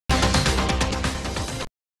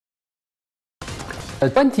The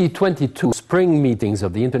 2022 spring meetings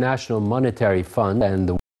of the International Monetary Fund and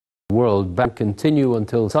the World Bank continue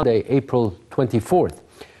until Sunday, April 24th.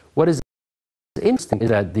 What is interesting is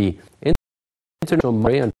that the International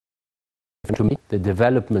Monetary Fund, the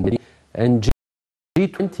Development and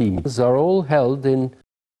G20 meetings are all held in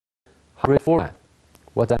hybrid format.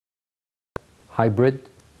 What's that? Hybrid?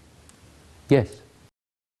 Yes.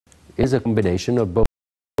 It is a combination of both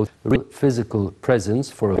real physical presence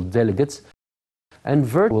for delegates and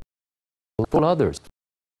virtual for others.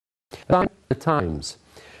 At times,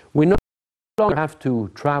 we no longer have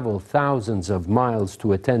to travel thousands of miles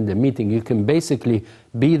to attend a meeting. You can basically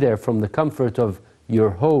be there from the comfort of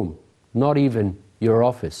your home, not even your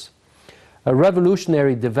office. A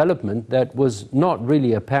revolutionary development that was not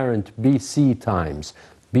really apparent BC times,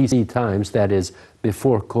 that is,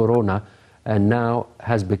 before Corona, and now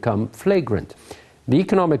has become flagrant. The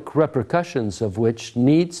economic repercussions of which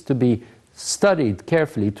needs to be studied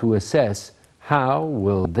carefully to assess how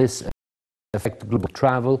will this affect global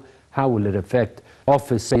travel, how will it affect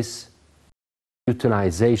office space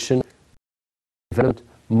utilization, development,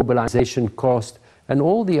 mobilization cost, and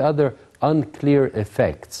all the other unclear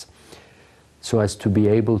effects, so as to be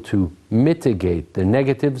able to mitigate the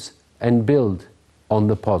negatives and build on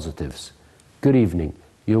the positives. Good evening.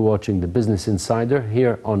 You're watching the Business Insider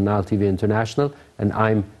here on Nile TV International, and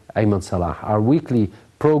I'm Ayman Salah. Our weekly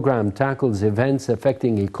program tackles events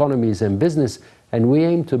affecting economies and business, and we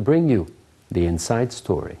aim to bring you the inside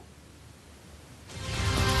story.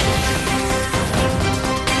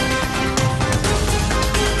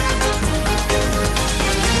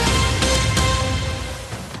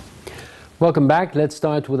 Welcome back. Let's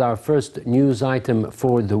start with our first news item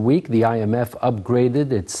for the week. The IMF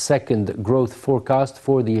upgraded its second growth forecast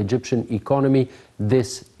for the Egyptian economy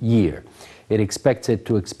this year. It expects it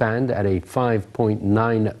to expand at a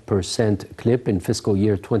 5.9% clip in fiscal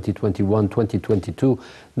year 2021-2022.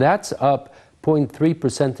 That's up 0.3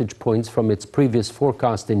 percentage points from its previous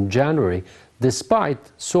forecast in January,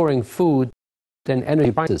 despite soaring food and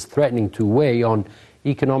energy prices threatening to weigh on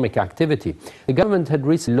economic activity. The government had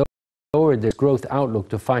recently lowered its growth outlook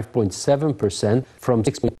to 5.7% from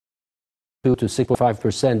 6.2% to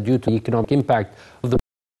 6.5% due to the economic impact of the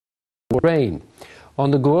rain. On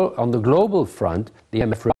the global front, the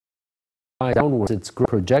IMF revised downwards its growth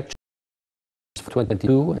projections for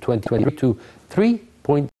 2022 and 2023 to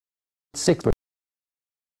 3.6%.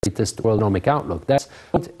 Latest world economic outlook. That's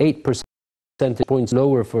 0.8 percentage points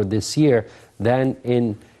lower for this year than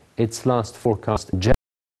in its last forecast in January.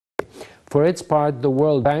 For its part, the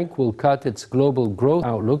World Bank will cut its global growth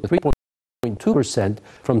outlook to 3.2%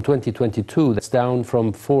 from 2022. That's down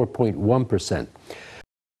from 4.1%.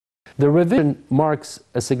 The revision marks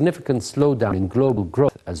a significant slowdown in global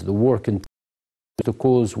growth as the war continues to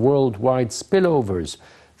cause worldwide spillovers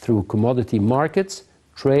through commodity markets,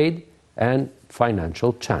 trade, and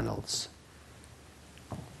financial channels.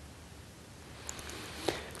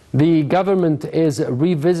 The government is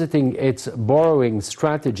revisiting its borrowing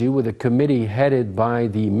strategy with a committee headed by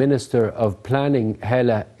the Minister of Planning,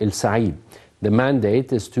 Hala El Said. The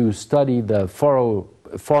mandate is to study the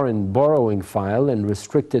foreign borrowing file and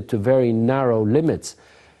restrict it to very narrow limits.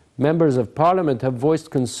 Members of Parliament have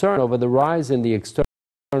voiced concern over the rise in the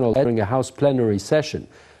external debt during a House plenary session.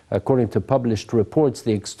 According to published reports,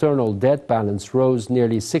 the external debt balance rose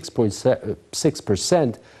nearly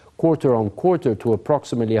 6% quarter on quarter to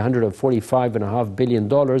approximately $145.5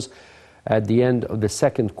 billion at the end of the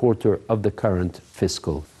second quarter of the current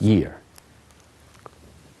fiscal year.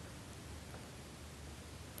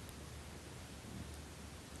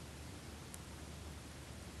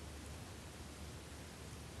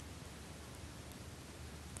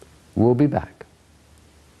 We'll be back.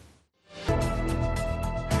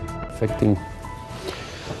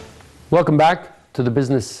 Welcome back to the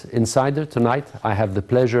Business Insider. Tonight I have the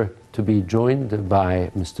pleasure to be joined by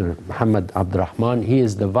Mr. Mohamed Rahman. He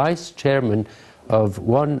is the Vice Chairman of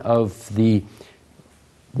one of the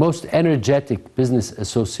most energetic business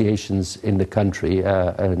associations in the country,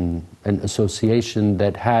 an association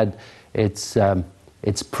that had its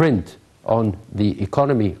print on the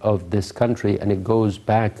economy of this country, and it goes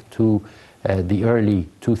back to the early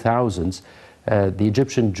 2000s. The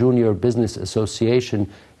Egyptian Junior Business Association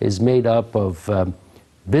is made up of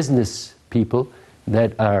business people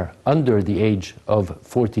that are under the age of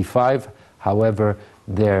 45. However,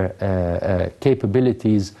 their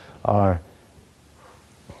capabilities are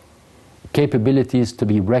capabilities to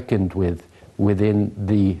be reckoned with within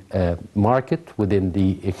the market, within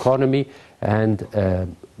the economy, and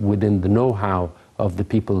within the know-how of the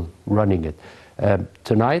people running it.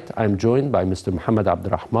 Tonight, I'm joined by Mr. Mohamed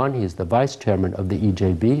Rahman. He is the Vice Chairman of the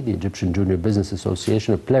EJB, the Egyptian Junior Business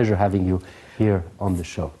Association. A pleasure having you here on the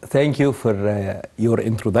show. Thank you for your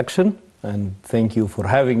introduction, and thank you for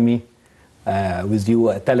having me with you,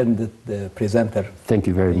 a talented presenter. Thank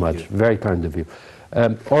you very much. Very kind of you.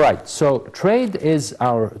 All right, so trade is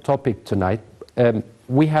our topic tonight.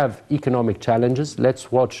 We have economic challenges.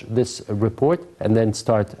 Let's watch this report and then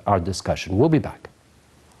start our discussion. We'll be back.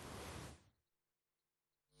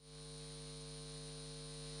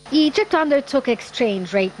 Egypt undertook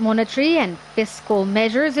exchange rate, monetary and fiscal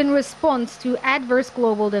measures in response to adverse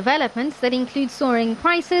global developments that include soaring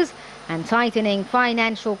prices and tightening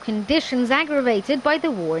financial conditions aggravated by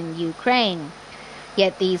the war in Ukraine.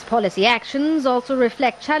 Yet these policy actions also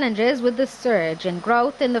reflect challenges with the surge in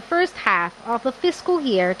growth in the first half of the fiscal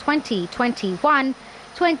year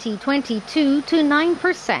 2021-2022 to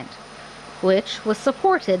 9%, which was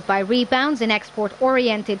supported by rebounds in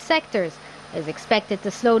export-oriented sectors, is expected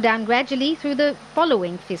to slow down gradually through the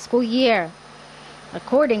following fiscal year.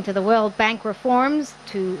 According to the World Bank, reforms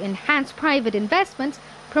to enhance private investments,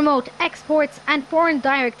 promote exports and foreign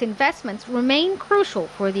direct investments remain crucial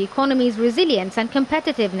for the economy's resilience and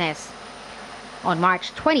competitiveness. On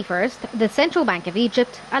March 21st, the Central Bank of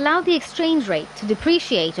Egypt allowed the exchange rate to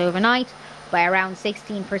depreciate overnight by around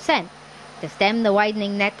 16% to stem the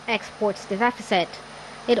widening net exports deficit.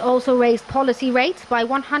 It also raised policy rates by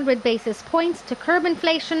 100 basis points to curb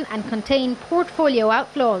inflation and contain portfolio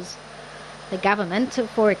outflows. The government,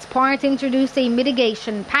 for its part, introduced a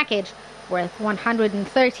mitigation package worth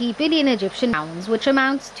 130 billion Egyptian pounds, which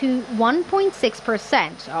amounts to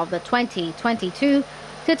 1.6% of the 2022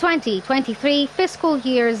 to 2023 fiscal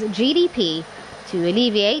year's GDP, to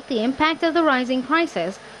alleviate the impact of the rising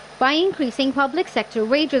prices by increasing public sector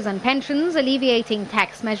wages and pensions, alleviating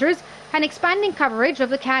tax measures, and expanding coverage of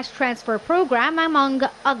the cash transfer program, among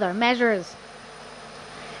other measures.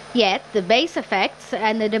 Yet the base effects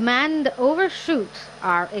and the demand overshoot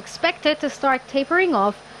are expected to start tapering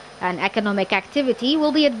off, and economic activity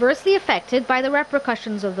will be adversely affected by the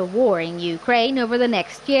repercussions of the war in Ukraine over the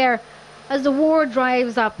next year, as the war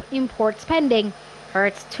drives up import spending,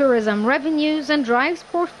 hurts tourism revenues, and drives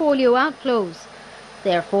portfolio outflows.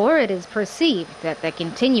 Therefore, it is perceived that the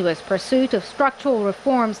continuous pursuit of structural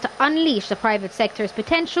reforms to unleash the private sector's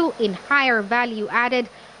potential in higher value-added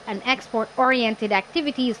and export-oriented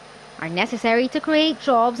activities are necessary to create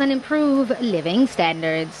jobs and improve living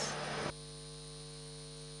standards.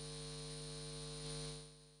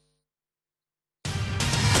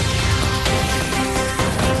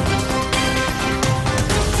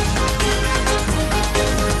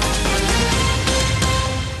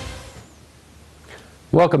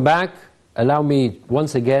 Welcome back. Allow me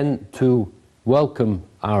once again to welcome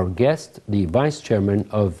our guest, the Vice Chairman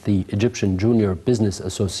of the Egyptian Junior Business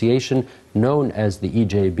Association, known as the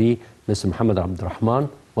EJB, Mr. Mohamed Rahman.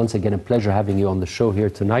 Once again, a pleasure having you on the show here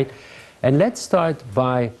tonight. And let's start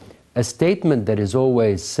by a statement that is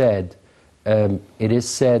always said. It is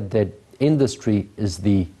said that industry is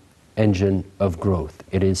the engine of growth.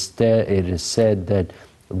 It is said that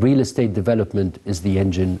real estate development is the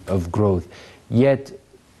engine of growth. Yet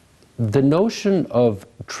the notion of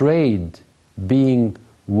trade being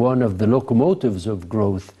one of the locomotives of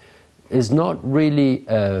growth is not really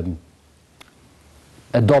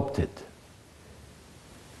adopted.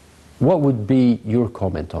 What would be your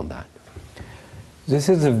comment on that? This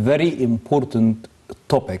is a very important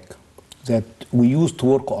topic that we used to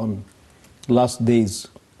work on last days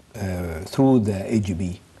through the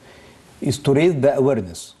AGB, is to raise the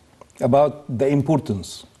awareness about the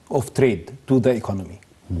importance of trade to the economy.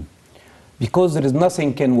 Because there is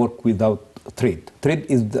nothing can work without trade. Trade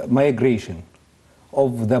is the migration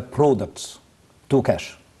of the products to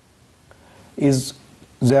cash, is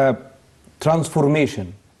the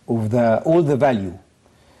transformation of all the value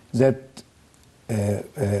that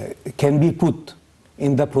can be put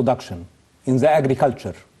in the production, in the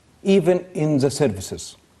agriculture, even in the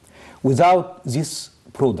services. Without these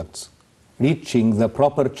products reaching the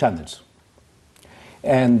proper channels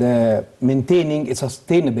and maintaining a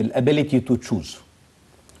sustainable ability to choose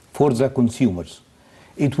for the consumers,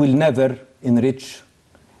 it will never enrich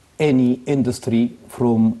any industry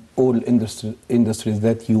from all industries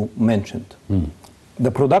that you mentioned. The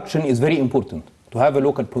production is very important, to have a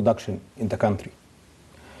local production in the country.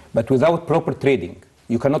 But without proper trading,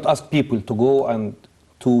 you cannot ask people to go and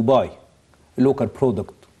to buy a local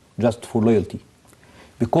product just for loyalty.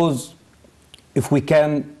 Because if we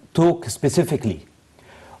can talk specifically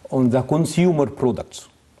on the consumer products,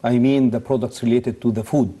 I mean the products related to the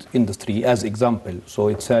food industry as example, so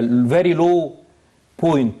it's a very low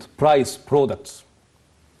point price products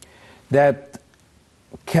that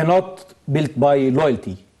cannot build by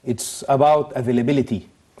loyalty. It's about availability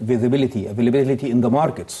in the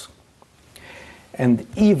markets. And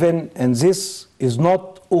this is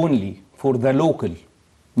not only for the local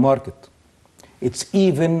market, it's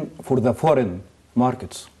even for the foreign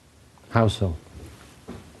markets. How so?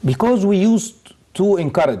 Because we used to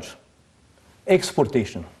encourage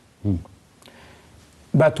exportation.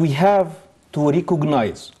 But we have to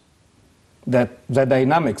recognize that the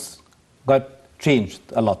dynamics got changed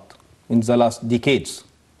a lot in the last decades.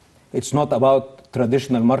 It's not about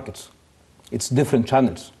traditional markets. It's different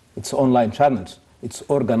channels. It's online channels. It's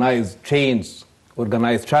organized chains,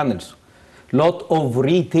 organized channels. Lot of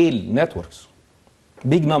retail networks,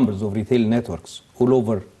 big numbers of retail networks all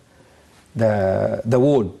over the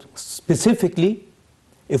world. Specifically,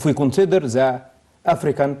 if we consider the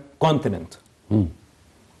African continent.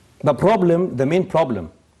 The main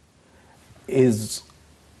problem is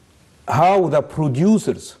how the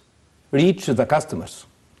producers reach the customers.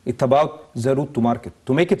 It's about the route to market.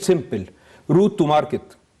 To make it simple, route to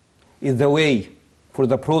market is the way for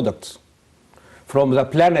the products from the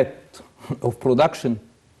planet of production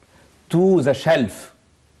to the shelf,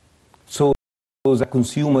 so the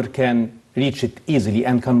consumer can reach it easily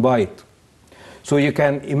and can buy it. So you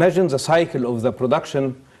can imagine the cycle of the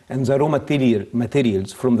production and the raw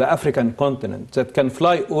materials from the African continent that can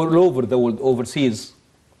fly all over the world overseas.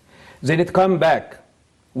 Then it come back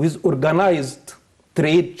with organized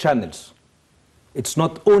trade channels. It's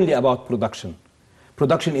not only about production.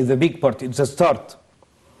 Production is a big part, it's a start.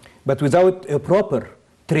 But without a proper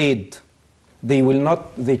trade,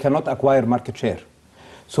 they cannot acquire market share.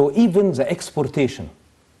 So even the exportation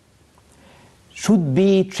should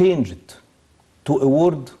be changed to a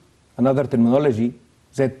word, another terminology,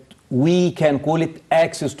 that we can call it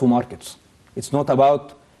access to markets. It's not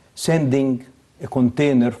about sending a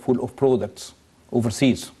container full of products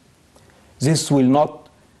overseas. This will not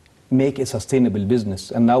make a sustainable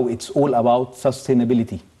business, and now it's all about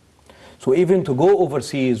sustainability. So even to go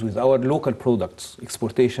overseas with our local products,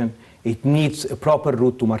 exportation, it needs a proper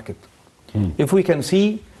route to market. If we can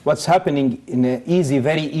see what's happening in an easy,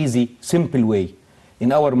 very easy, simple way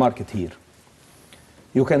in our market here,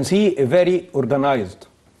 you can see a very organized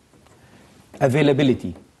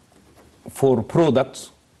availability for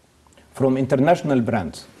products from international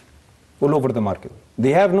brands all over the market.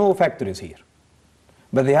 They have no factories here,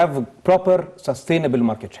 but they have a proper sustainable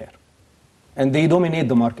market share, and they dominate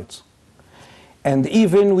the markets. And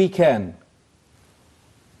even we can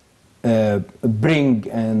bring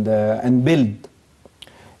and build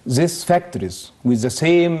these factories with the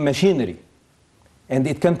same machinery, and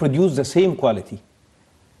it can produce the same quality.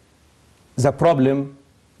 The problem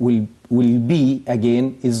will be,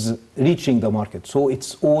 again, is reaching the market. So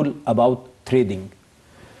it's all about trading.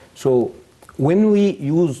 So when we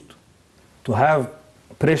used to have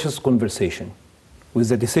precious conversation with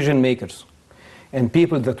the decision makers and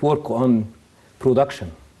people that work on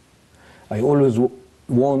production, I always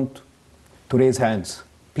want to raise hands.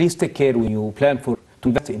 Please take care when you plan to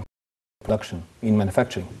invest in production, in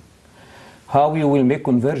manufacturing, how you will make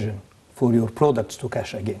conversion for your products to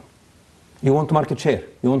cash again. You want market share,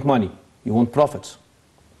 you want money, you want profits,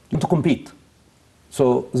 you want to compete.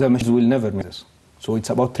 So the machines will never make this. So it's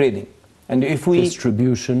about trading. And if we...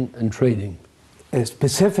 Distribution and trading.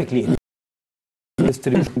 Specifically,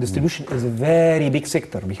 distribution is a very big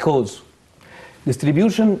sector, because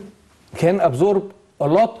distribution can absorb a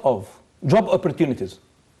lot of job opportunities,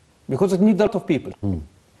 because it needs a lot of people.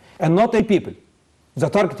 And not a people, the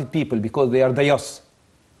targeted people, because they are the youth.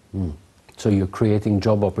 So you're creating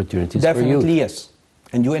job opportunities for you. Definitely, yes.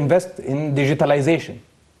 And you invest in digitalization.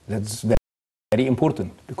 That's very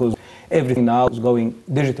important, because everything now is going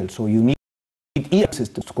digital. So you need ERP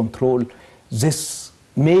systems to control this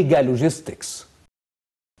mega logistics,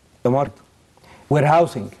 the market,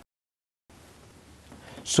 warehousing.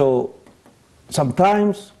 So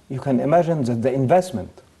sometimes you can imagine that the investment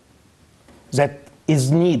that is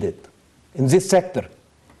needed in this sector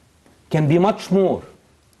can be much more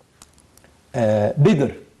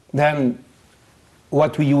bigger than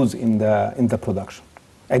what we use in the production.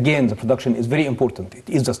 Again, the production is very important. It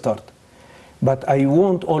is the start. But I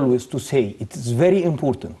want always to say it is very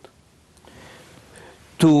important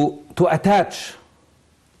to attach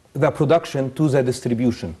the production to the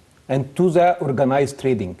distribution and to the organized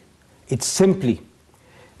trading. It's simply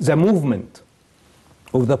the movement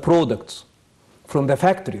of the products from the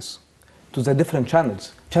factories to the different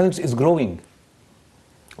channels. Channels is growing.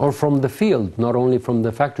 Or from the field, not only from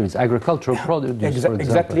the factories, agricultural produce, for example.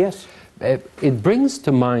 Exactly, yes. It brings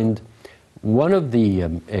to mind one of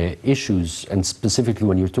the issues, and specifically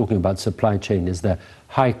when you're talking about supply chain, is the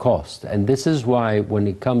high cost. And this is why when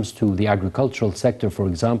it comes to the agricultural sector, for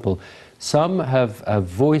example, some have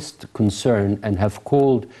voiced concern and have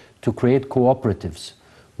called to create cooperatives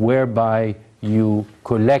whereby you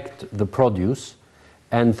collect the produce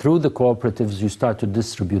and through the cooperatives you start to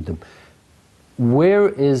distribute them. Where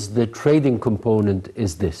is the trading component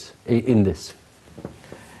in this?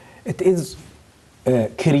 It is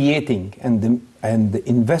creating and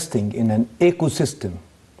investing in an ecosystem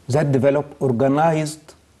that develop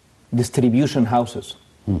organized distribution houses.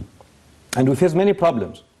 And we face many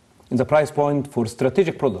problems in the price point for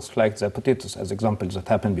strategic products like the potatoes as examples that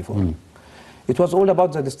happened before. It was all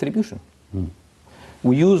about the distribution.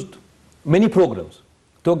 We used many programs,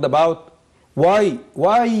 talked about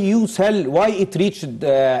why you sell, why it reached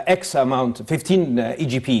X amount, 15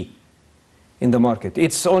 EGP in the market.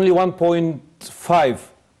 It's only 1.5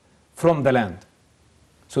 from the land.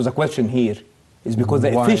 So the question here is because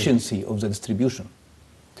the efficiency of the distribution.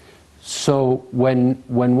 So when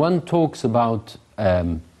one talks about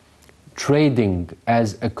trading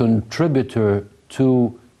as a contributor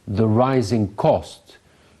to the rising cost,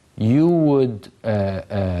 you would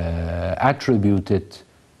attribute it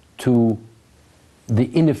to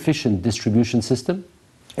the inefficient distribution system?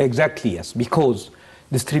 Exactly, yes, because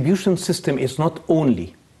distribution system is not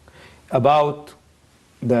only about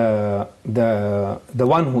the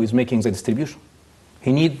one who is making the distribution.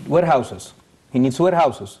 He needs warehouses. He needs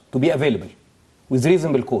warehouses to be available with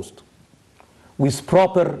reasonable cost, with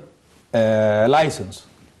proper license.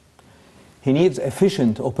 He needs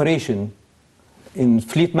efficient operation in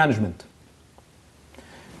fleet management.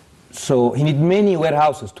 So he needs many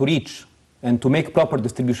warehouses to reach and to make proper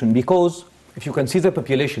distribution, because if you can see the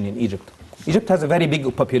population in Egypt, Egypt has a very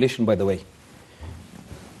big population, by the way,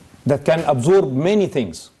 that can absorb many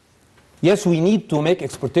things. Yes, we need to make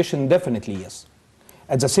exportation, definitely, yes.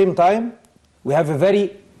 At the same time, we have a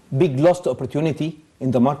very big lost opportunity in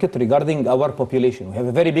the market regarding our population. We have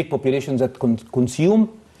a very big population that consume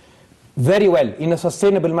very well in a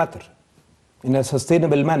sustainable manner.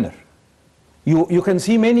 You can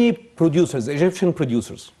see many producers, Egyptian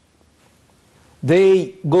producers.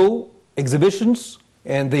 They go exhibitions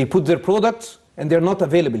and they put their products and they're not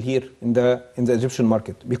available here in the Egyptian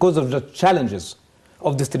market because of the challenges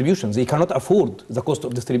of distribution. They cannot afford the cost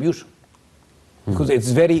of distribution because it's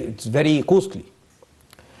very costly.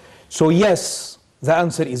 So yes, the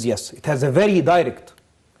answer is yes. It has a very direct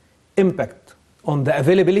impact on the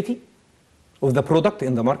availability of the product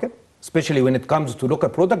in the market, especially when it comes to local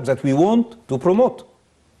products that we want to promote,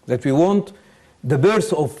 that we want the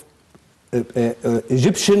birth of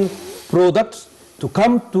Egyptian products to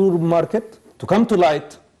come to market, to come to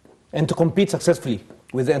light, and to compete successfully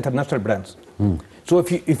with the international brands. So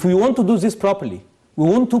if we want to do this properly, we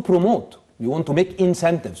want to promote, we want to make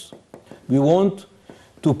incentives, we want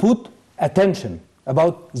to put attention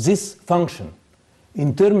about this function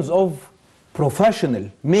in terms of professional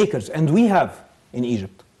makers, and we have in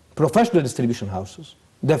Egypt professional distribution houses,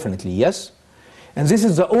 definitely yes, and this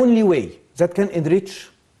is the only way that can enrich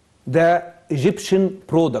the Egyptian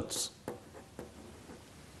products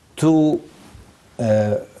to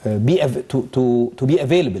be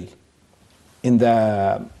available in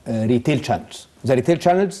the retail channels. The retail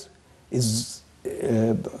channels is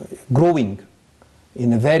growing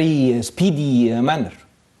in a very speedy manner.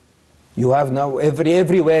 You have now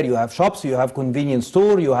everywhere you have shops, you have convenience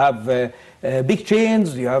store, you have big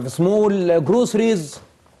chains, you have small groceries,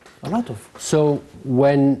 a lot of. So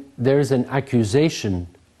when there's an accusation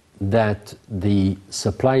that the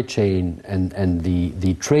supply chain and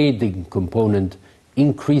the trading component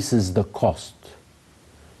increases the cost,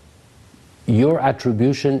 your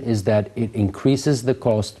attribution is that it increases the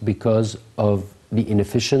cost because of the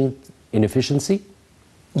inefficiency?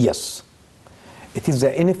 Yes. It is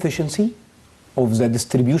the inefficiency of the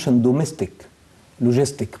distribution domestic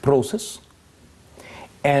logistic process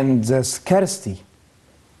and the scarcity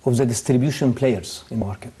of the distribution players in the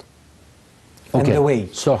market. Okay. And the way.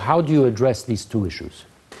 So how do you address these two issues?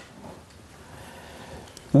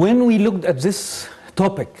 When we looked at this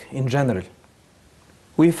topic in general,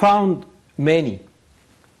 we found many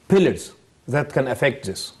pillars that can affect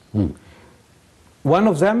this. One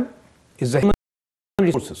of them is the human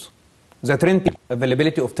resources, the trained people,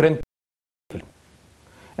 availability of trained people,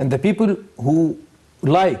 and the people who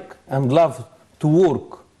like and love to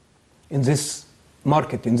work in this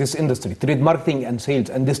market, in this industry, trade marketing and sales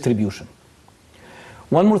and distribution.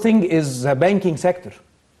 One more thing is the banking sector,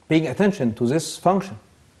 paying attention to this function,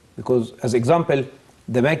 because as example,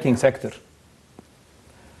 the banking sector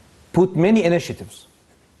put many initiatives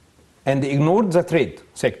and ignored the trade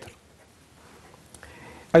sector.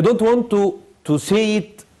 I don't want to say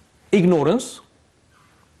it ignorance,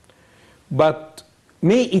 but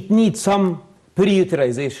may it need some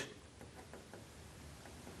prioritization.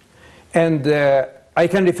 And I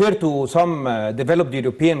can refer to some developed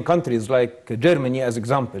European countries like Germany as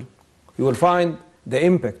example. You will find the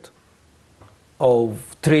impact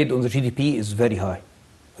of trade on the GDP is very high.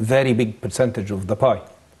 A very big percentage of the pie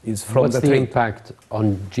is from What's the the trade. impact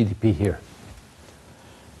on GDP here?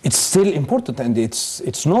 It's still important, and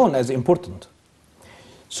it's known as important.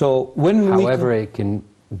 So when However, it can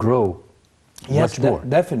grow yes, much more.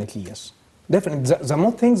 Definitely, yes. Definitely, the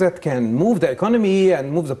more things that can move the economy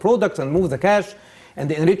and move the products and move the cash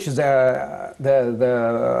and enrich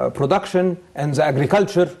the production and the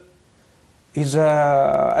agriculture is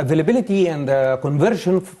availability and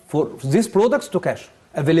conversion for these products to cash.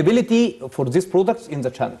 Availability for these products in the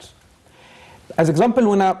channels. As example,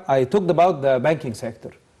 when I talked about the banking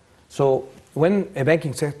sector. So when a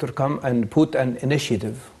banking sector come and put an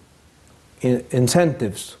initiative,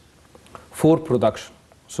 incentives for production.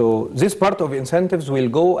 So this part of incentives will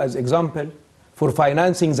go as example for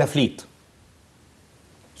financing the fleet.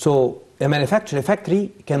 So a manufacturing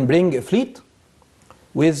factory can bring a fleet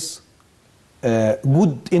with a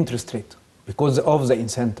good interest rate because of the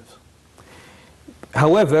incentive.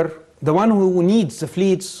 However, the one who needs the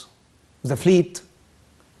fleet,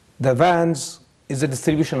 the vans, is a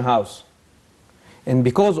distribution house. And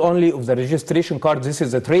because only of the registration card, this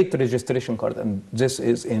is a trade registration card, and this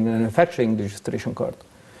is a manufacturing registration card.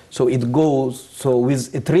 So it goes, so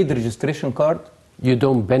with a trade registration card, you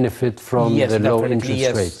don't benefit from the low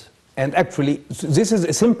interest rates. And actually, this is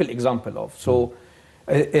a simple example of. So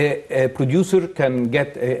a producer can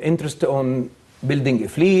get interest on building a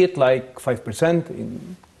fleet like 5%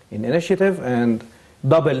 in initiative and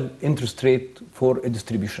double interest rate for a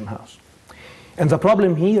distribution house. And the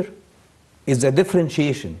problem here is the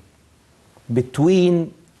differentiation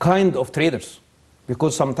between kind of traders.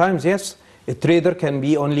 Because sometimes, yes, a trader can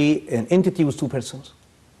be only an entity with two persons.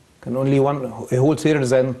 Can only a wholesaler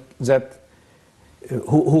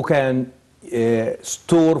who can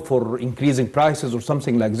store for increasing prices or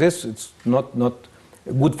something like this. It's not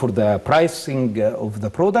good for the pricing of the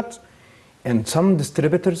products. And some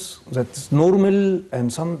distributors that's normal,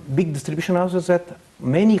 and some big distribution houses that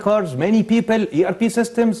many cars, many people, ERP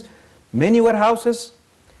systems, many warehouses.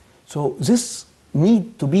 So this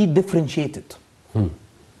need to be differentiated.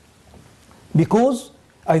 Because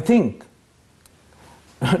I think,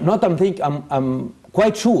 I'm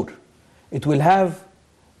quite sure it will have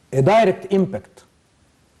a direct impact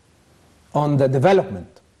on the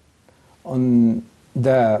development, on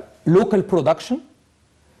the local production,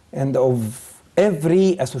 and of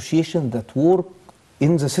every association that work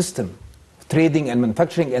in the system, trading and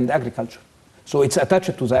manufacturing and agriculture. So it's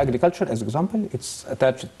attached to the agriculture, as example. It's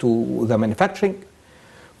attached to the manufacturing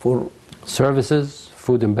for services,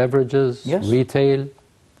 food and beverages, yes, retail.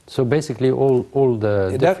 So basically all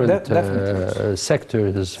the different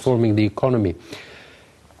sectors forming the economy.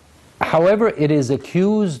 However, it is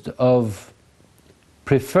accused of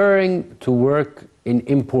preferring to work in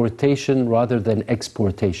importation rather than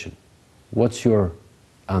exportation. What's your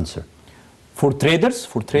answer? For traders?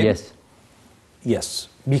 For traders? Yes. Yes.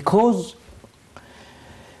 Because,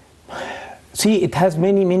 see, it has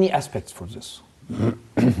many aspects for this.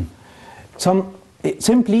 Some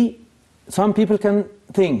people can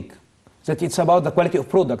think that it's about the quality of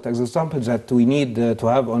product, as example, that we need to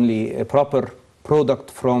have only a proper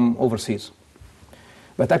product from overseas.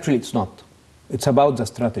 But actually it's not. It's about the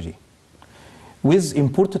strategy. With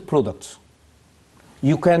imported products,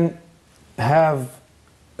 you can have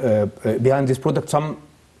behind this product some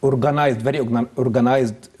organized, very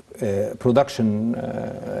organized production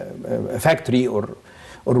factory or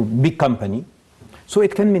big company. So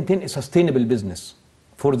it can maintain a sustainable business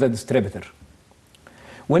for the distributor.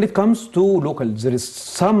 When it comes to local, there is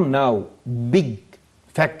some now big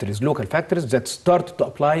factories, local factories, that start to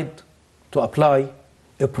apply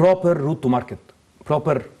a proper route to market,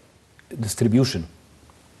 proper distribution.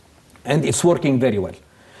 And it's working very well.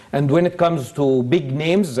 And when it comes to big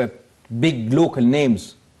names, big local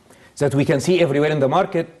names that we can see everywhere in the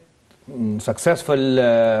market,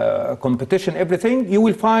 successful competition, everything, you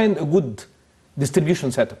will find a good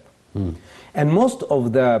distribution setup. And most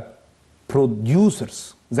of the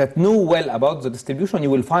producers that know well about the distribution, you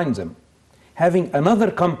will find them having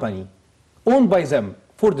another company owned by them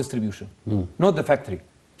for distribution, not the factory.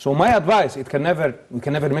 So my advice, we can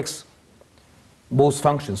never mix both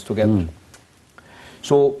functions together.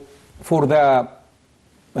 So for the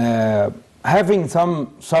having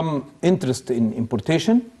some interest in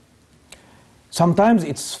importation, Sometimes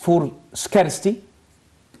it's for scarcity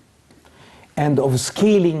and of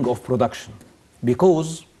scaling of production,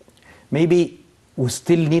 because maybe we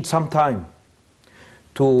still need some time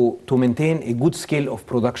to maintain a good scale of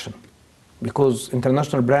production, because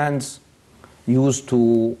international brands used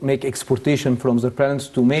to make exportation from their brands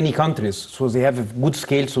to many countries, so they have a good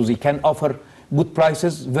scale, so they can offer good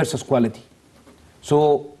prices versus quality.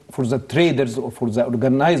 So for the traders or for the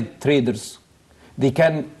organized traders, they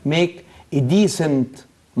can make a decent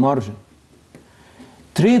margin.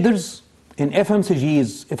 Traders in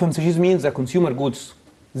FMCGs means the consumer goods,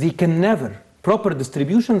 they can never, proper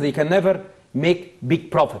distribution, they can never make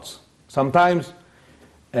big profits. Sometimes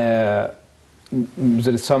there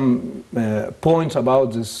is some points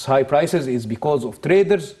about this high prices is because of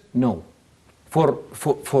traders. No. For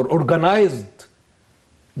organized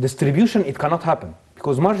distribution, it cannot happen,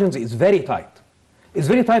 because margins is very tight. It's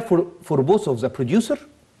very tight for both of the producer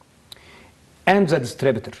and the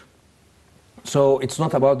distributor. So it's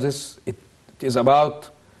not about this, it is about...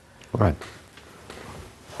 Right.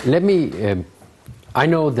 Let me, I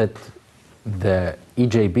know that the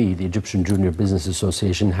EJB, the Egyptian Junior Business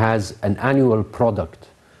Association, has an annual product,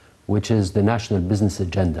 which is the National Business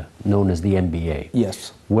Agenda, known as the MBA.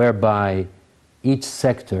 Yes. Whereby each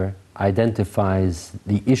sector identifies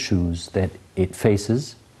the issues that it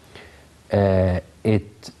faces,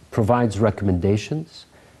 it provides recommendations,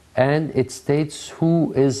 and it states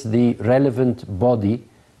who is the relevant body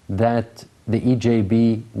that the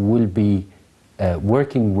EJB will be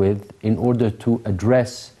working with in order to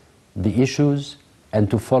address the issues and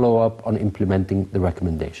to follow up on implementing the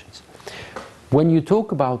recommendations. When you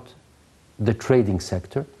talk about the trading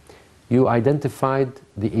sector, you identified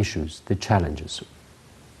the issues, the challenges.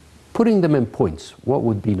 Putting them in points, what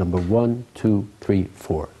would be number 1, 2, 3,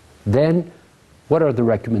 4? Then, what are the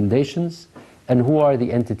recommendations, and who are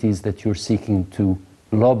the entities that you're seeking to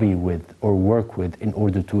lobby with or work with in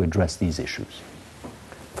order to address these issues?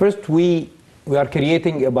 First, we are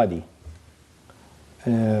creating a body.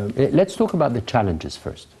 Let's talk about the challenges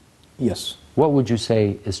first. Yes. What would you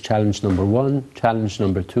say is challenge number 1, challenge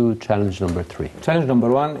number 2, challenge number 3? Challenge number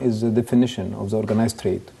 1 is the definition of the organized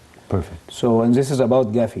trade. Perfect. So, and this is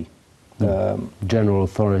about GAFI. General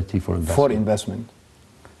Authority for Investment. For investment.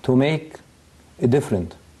 To make a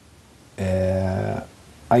different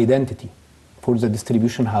identity for the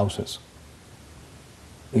distribution houses.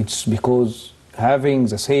 It's because having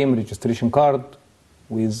the same registration card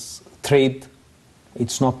with trade,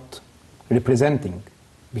 it's not representing.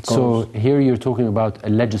 Because so here you're talking about a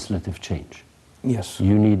legislative change. Yes.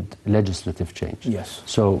 You need legislative change. Yes.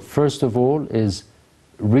 So first of all is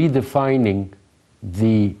redefining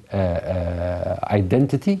the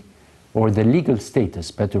identity or the legal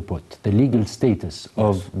status, better put, the legal status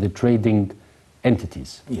of the trading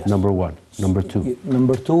entities. Yes. Number 1. Number 2.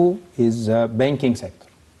 Number 2 is the banking sector.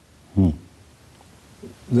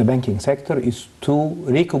 The banking sector is to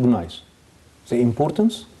recognize the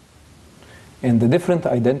importance and the different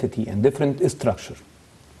identity and different structure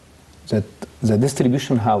that the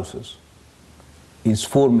distribution houses is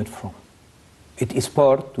formed from. It is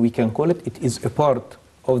part, we can call it, it is a part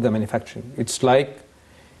of the manufacturing. It's like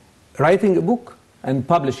writing a book and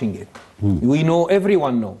publishing it. We know,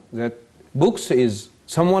 everyone know that books is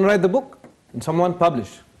someone write the book and someone publish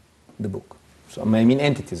the book. So I mean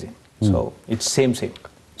entities in. So it's same.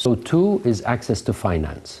 So 2 is access to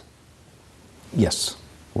finance. Yes.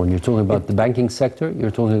 When you're talking about the banking sector, you're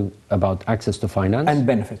talking about access to finance. And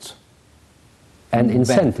benefits. And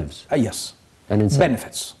incentives. Yes. And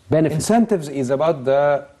benefits. Incentives is about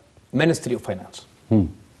the Ministry of Finance.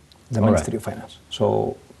 The Ministry of Finance.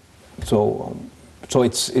 So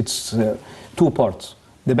it's 2 parts.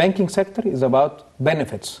 The banking sector is about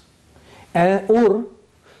benefits, or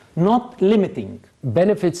not limiting.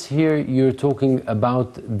 Benefits here, you're talking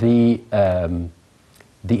about the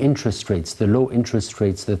interest rates, the low interest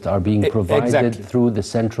rates that are being provided through the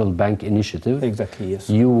central bank initiative. Exactly, yes.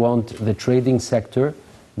 You want the trading sector,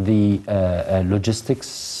 the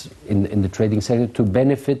logistics in the trading sector to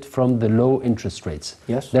benefit from the low interest rates.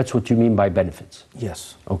 Yes. That's what you mean by benefits?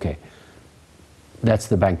 Yes. Okay. That's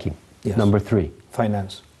the banking. Yes. Number 3.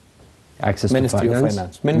 Finance. Access Ministry to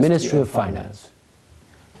finance. Of Finance. Ministry of Finance.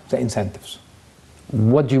 The incentives.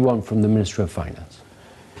 What do you want from the Ministry of Finance?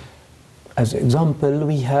 As example,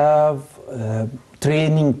 we have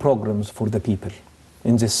training programs for the people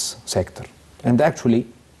in this sector. And actually,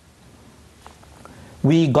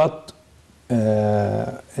 we got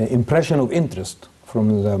impression of interest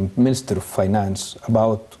from the Minister of Finance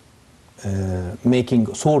about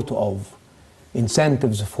making sort of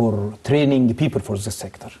incentives for training people for this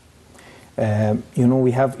sector.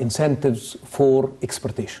 we have incentives for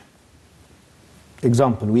exportation.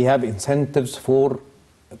 Example, we have incentives for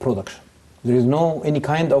production. There is no any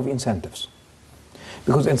kind of incentives,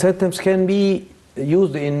 because incentives can be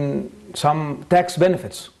used in some tax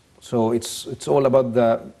benefits. So it's all about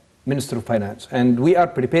the Minister of Finance, and we are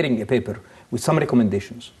preparing a paper with some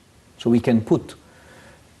recommendations, so we can put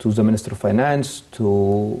to the Minister of Finance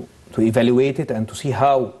to evaluate it and to see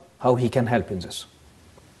how he can help in this.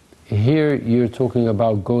 Here you're talking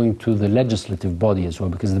about going to the legislative body as well,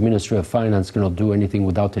 because the Ministry of Finance cannot do anything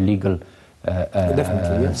without a legal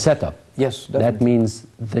setup. Yes, definitely. That means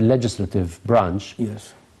the legislative branch.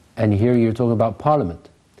 Yes. And here you're talking about Parliament.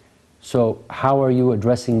 So how are you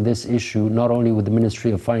addressing this issue, not only with the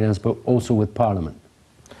Ministry of Finance, but also with Parliament?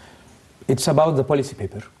 It's about the policy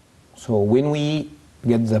paper. So when we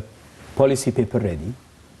get the policy paper ready,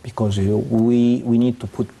 because we need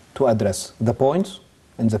to address the points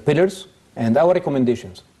and the pillars and our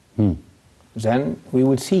recommendations, then we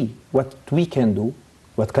will see what we can do,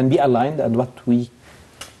 what can be aligned and what we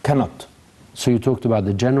cannot. So you talked about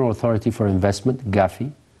the General Authority for Investment,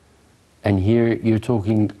 GAFI, and here you're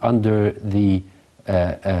talking under the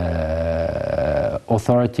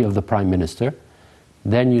authority of the Prime Minister.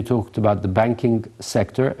 Then you talked about the banking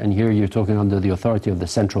sector, and here you're talking under the authority of the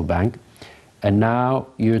Central Bank. And now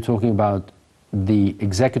you're talking about the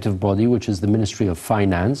executive body, which is the Ministry of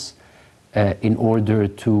Finance, in order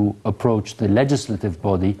to approach the legislative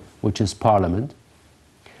body, which is Parliament.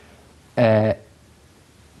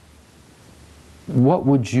 What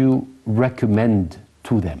would you recommend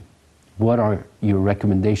to them? What are your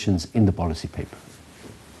recommendations in the policy paper?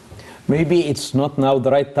 Maybe it's not now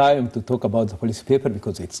the right time to talk about the policy paper,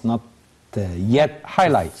 because it's not yet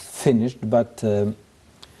finished, but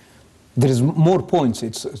there is more points.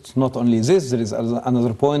 It's not only this. There is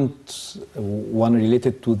another point, one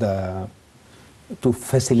related to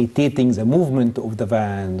facilitating the movement of the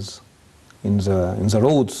vans in the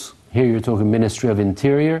roads. Here you're talking Ministry of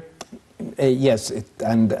Interior. Yes,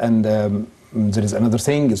 there is another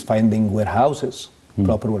thing, is finding warehouses,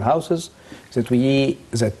 proper warehouses,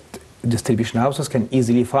 that distribution houses can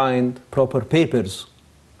easily find proper papers,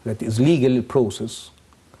 that is legal process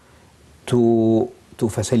to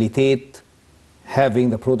facilitate having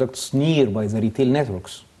the products nearby the retail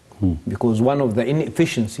networks. Because one of the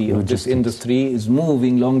inefficiency of this industry is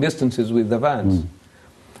moving long distances with the vans.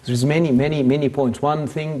 There's many points. One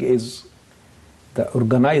thing is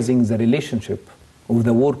organizing the relationship of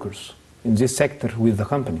the workers in this sector with the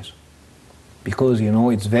companies, because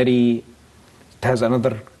it has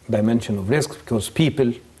another dimension of risk, because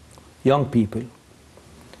young people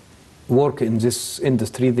work in this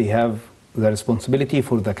industry. They have the responsibility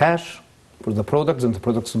for the cash, for the products, and the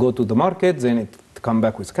products go to the market, then it come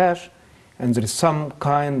back with cash, and there is some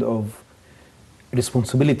kind of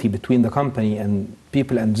responsibility between the company and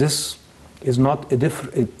people, and this is not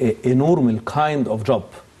a normal kind of job.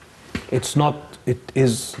 It's not, it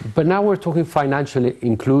is... But now we're talking financial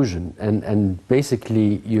inclusion, and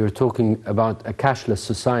basically you're talking about a cashless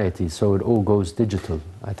society, so it all goes digital.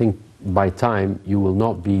 I think by time you will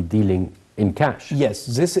not be dealing in cash. Yes,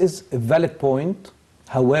 this is a valid point.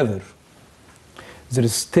 However, there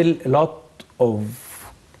is still a lot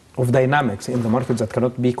of dynamics in the market that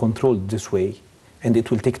cannot be controlled this way, and it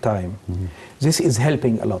will take time. This is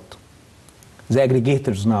helping a lot. The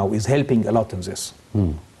aggregators now is helping a lot in this.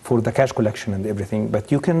 For the cash collection and everything,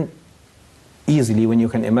 but you can easily, when you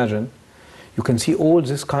can imagine, you can see all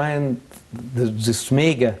this this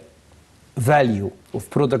mega value of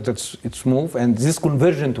product it's moved, and this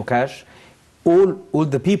conversion to cash. All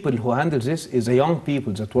the people who handle this is the young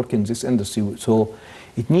people that work in this industry. So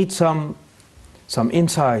it needs some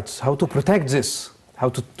insights how to protect this, how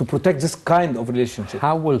to protect this kind of relationship.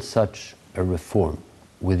 How will such a reform,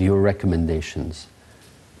 with your recommendations,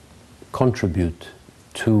 contribute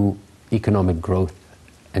to economic growth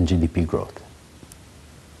and GDP growth?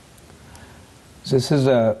 This is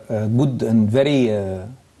a good and very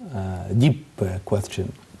deep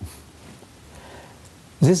question.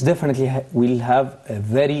 This definitely will have a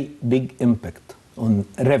very big impact on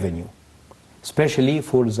revenue, especially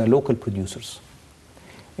for the local producers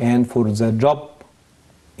and for the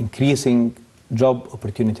increasing job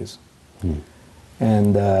opportunities.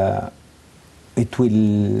 And it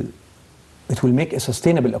will make a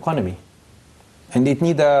sustainable economy, and it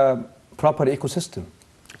needs a proper ecosystem.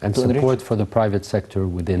 And support for the private sector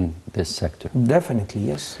within this sector. Definitely,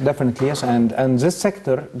 yes. Definitely, yes. And this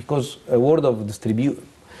sector, because a word of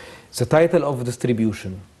the title of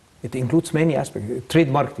distribution, it includes many aspects. Trade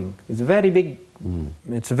marketing is very big.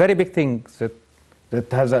 It's a very big thing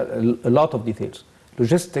that has a lot of details.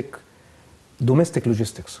 Logistic domestic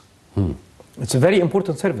logistics. It's a very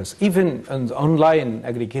important service, even on the online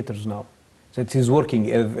aggregators now, that is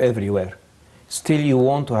working everywhere. Still, you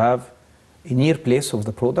want to have a near place of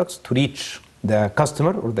the products to reach the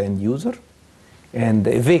customer or the end user, and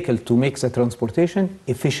a vehicle to make the transportation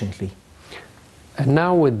efficiently. And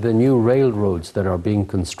now with the new railroads that are being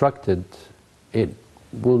constructed, it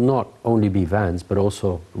will not only be vans, but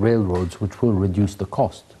also railroads, which will reduce the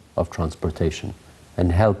cost of transportation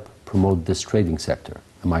and help promote this trading sector.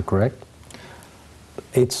 Am I correct?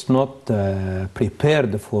 It's not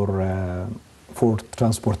prepared for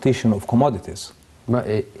transportation of commodities.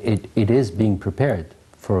 It is being prepared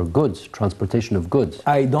for goods, transportation of goods.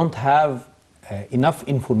 I don't have enough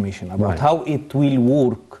information about how it will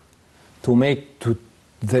work to make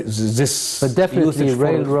this. But definitely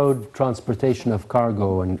railroad transportation of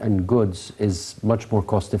cargo and goods is much more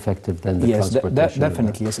cost effective than the transportation.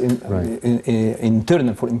 Definitely, yes.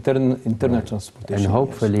 Internal transportation. And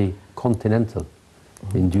hopefully continental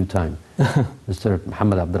in due time. Mr.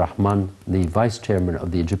 Mohamed Abdel, the Vice Chairman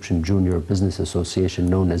of the Egyptian Junior Business Association,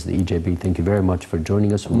 known as the EJB, thank you very much for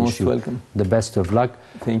joining us. We Most wish you welcome. The best of luck.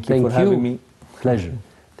 Thank you for having me. Pleasure.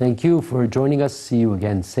 Thank you for joining us. See you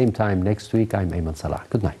again same time next week. I'm Ayman Salah.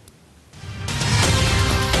 Good night.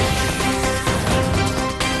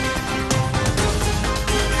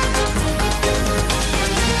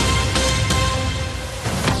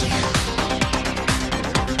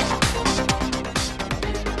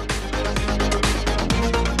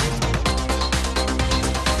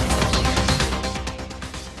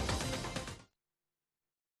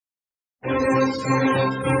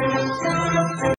 Thank you.